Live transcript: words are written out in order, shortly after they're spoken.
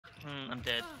I'm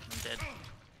dead. I'm dead.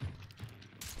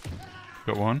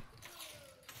 Got one.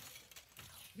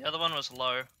 The other one was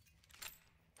low.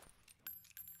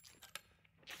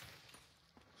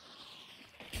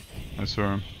 I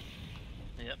saw him.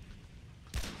 Yep.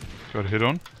 Got a hit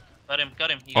on. Got him.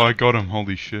 Got him. Oh, I got him.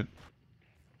 Holy shit.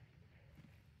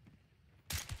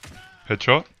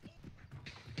 Headshot.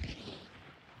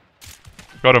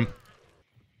 Got him.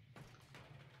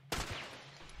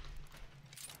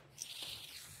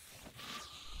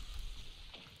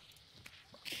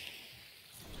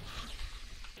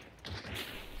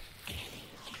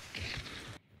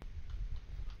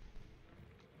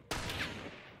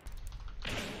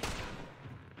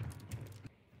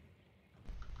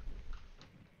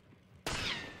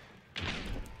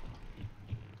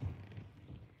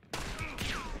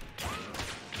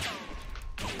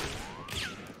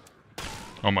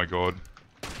 Oh my god.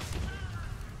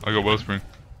 I got Wellspring.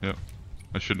 Yep.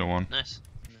 I shouldn't have won. Nice.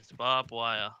 There's barbed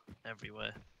wire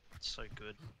everywhere. It's so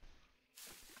good.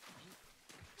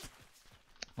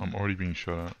 I'm already being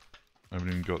shot at. I haven't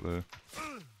even got there.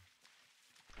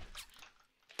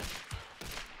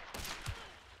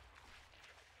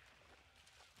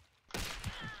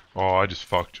 Oh, I just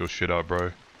fucked your shit up,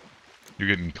 bro. You're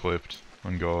getting clipped.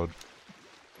 On God.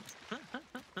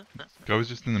 Guy was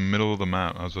just in the middle of the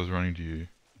map as I was running to you.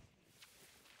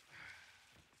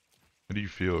 How do you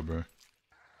feel, bro?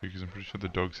 Because I'm pretty sure the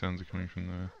dog sounds are coming from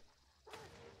there.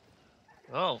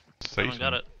 Oh, someone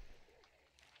got it.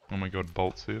 Oh my god,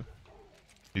 Bolt's here.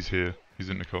 He's here. He's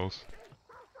at Nicole's.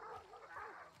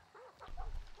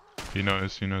 He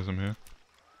knows I'm here.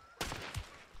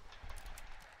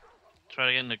 Try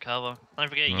to get into cover. Don't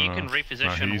forget, you can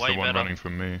reposition he's way the one better. running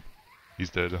from me. He's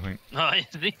dead, I think. No, is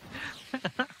he?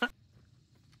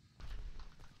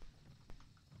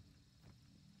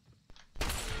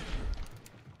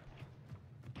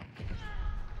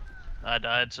 I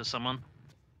died to someone.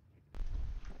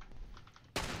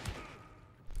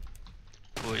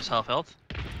 Oh, he's half health.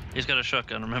 He's got a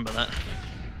shotgun, remember that.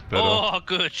 Better. Oh,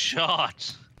 good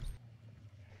shot!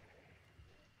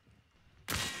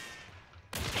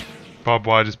 Barbed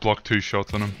wire just blocked 2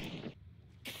 shots on him.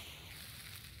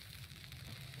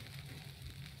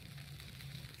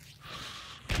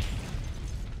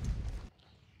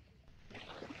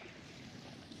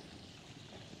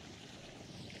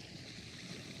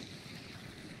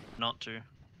 Not to.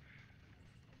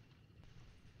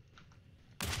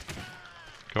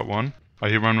 Got one. I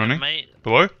hear one running. Mate.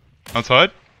 Below?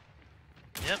 Outside?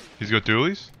 Yep. He's got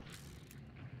dualies.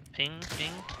 Ping,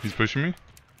 ping. He's pushing me.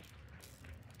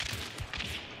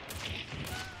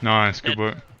 Nice, good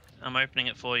work. I'm opening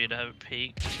it for you to have a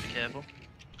peek. Just be careful.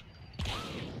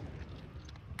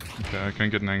 Okay, I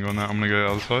can't get an angle on that. I'm gonna go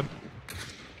the other side.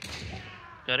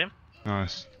 Got him?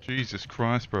 Nice. Jesus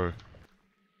Christ, bro.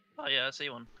 Oh yeah, I see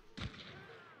one.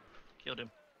 Killed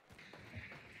him.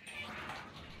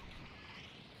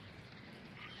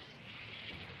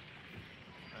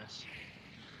 Nice.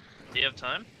 Do you have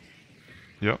time?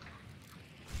 Yep.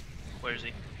 Where is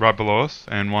he? Right below us,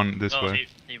 and one this oh, way.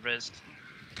 he rezzed.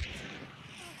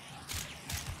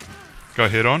 Got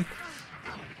hit on.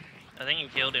 I think you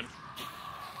killed him.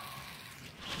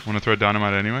 Wanna throw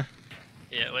dynamite anyway?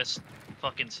 Yeah, we're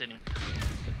fucking sitting.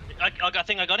 I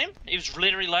think I got him. He was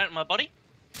literally laying at my body.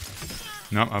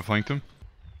 No, I flanked him.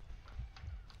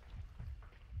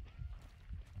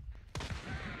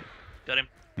 Got him.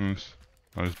 Nice.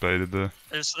 I just baited there.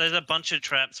 There's a bunch of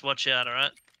traps. Watch out,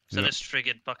 alright? So Yep. this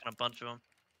triggered fucking a bunch of them.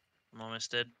 I'm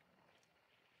almost dead.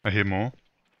 I hear more.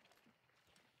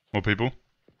 More people.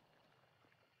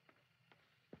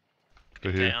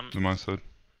 They're Okay, here, on my side.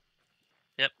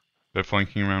 Yep. They're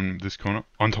flanking around this corner.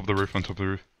 On top of the roof, on top of the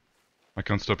roof. I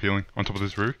can't stop healing. On top of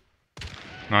this roof.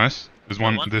 Nice. There's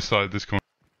one this side, this corner.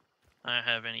 I don't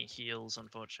have any heals,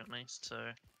 unfortunately,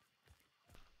 so...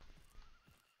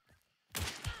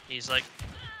 He's like...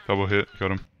 Double hit,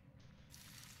 got him.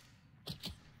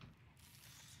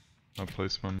 I'll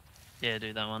place one. Yeah,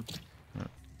 do that one. Right.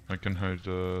 I can hold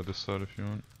this side if you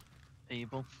want.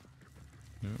 People.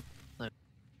 Yeah. No.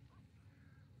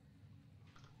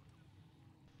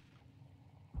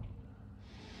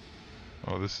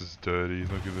 Oh, this is dirty.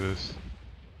 Look at this.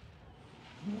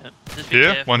 Yep. Just be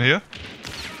Here, careful. one here.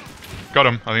 Got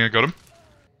him. I think I got him.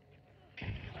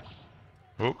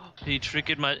 Oh. He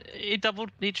triggered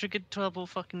he triggered double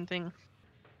fucking thing.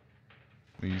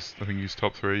 I think he's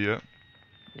top 3, yeah.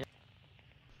 Yeah.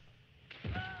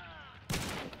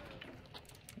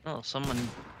 Oh, someone...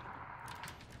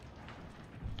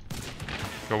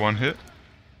 Got one hit.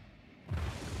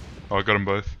 Oh, I got them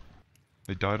both.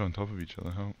 They died on top of each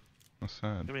other. How? That's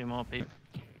sad. Could be more people.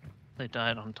 They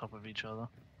died on top of each other.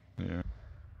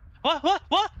 What? What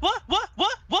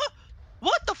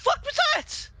the fuck was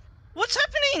that? What's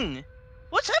happening?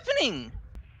 What's happening?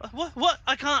 What?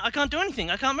 I can't do anything.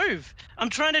 I can't move. I'm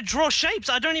trying to draw shapes.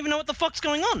 I don't even know what the fuck's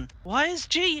going on. Why is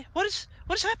G? What is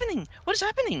happening? What is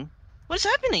happening? What is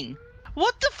happening?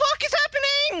 What the fuck is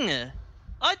happening?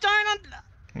 I don't.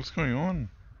 What's going on?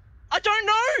 I don't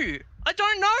know. I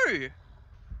don't know.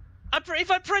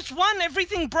 If I press 1,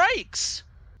 everything breaks.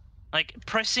 Like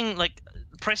pressing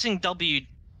W.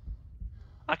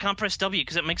 I can't press W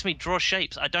because it makes me draw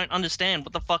shapes. I don't understand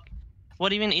what the fuck.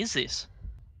 What even is this?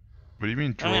 What do you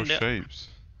mean draw shapes?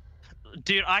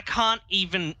 Dude, I can't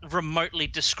even remotely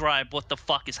describe what the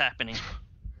fuck is happening.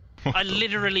 I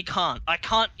literally can't. I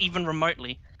can't even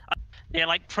remotely. Yeah,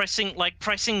 like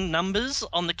pressing numbers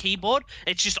on the keyboard,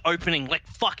 it's just opening like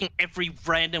fucking every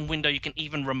random window you can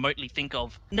even remotely think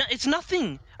of. No, it's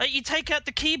nothing. You take out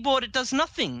the keyboard, it does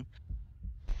nothing.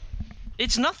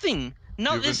 It's nothing.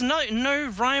 No, there's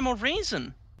no rhyme or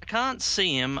reason. I can't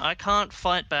see him. I can't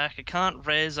fight back. I can't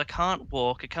res. I can't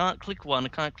walk. I can't click 1. I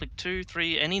can't click 2,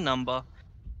 3, any number.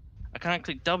 I can't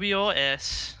click W or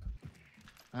S.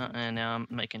 And now I'm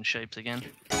making shapes again.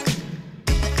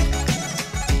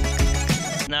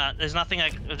 Nah, there's nothing I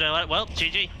can do. Well,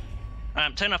 GG.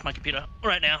 Turn off my computer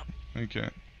right now. Okay.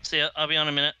 See ya. I'll be on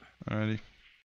in a minute. Alrighty.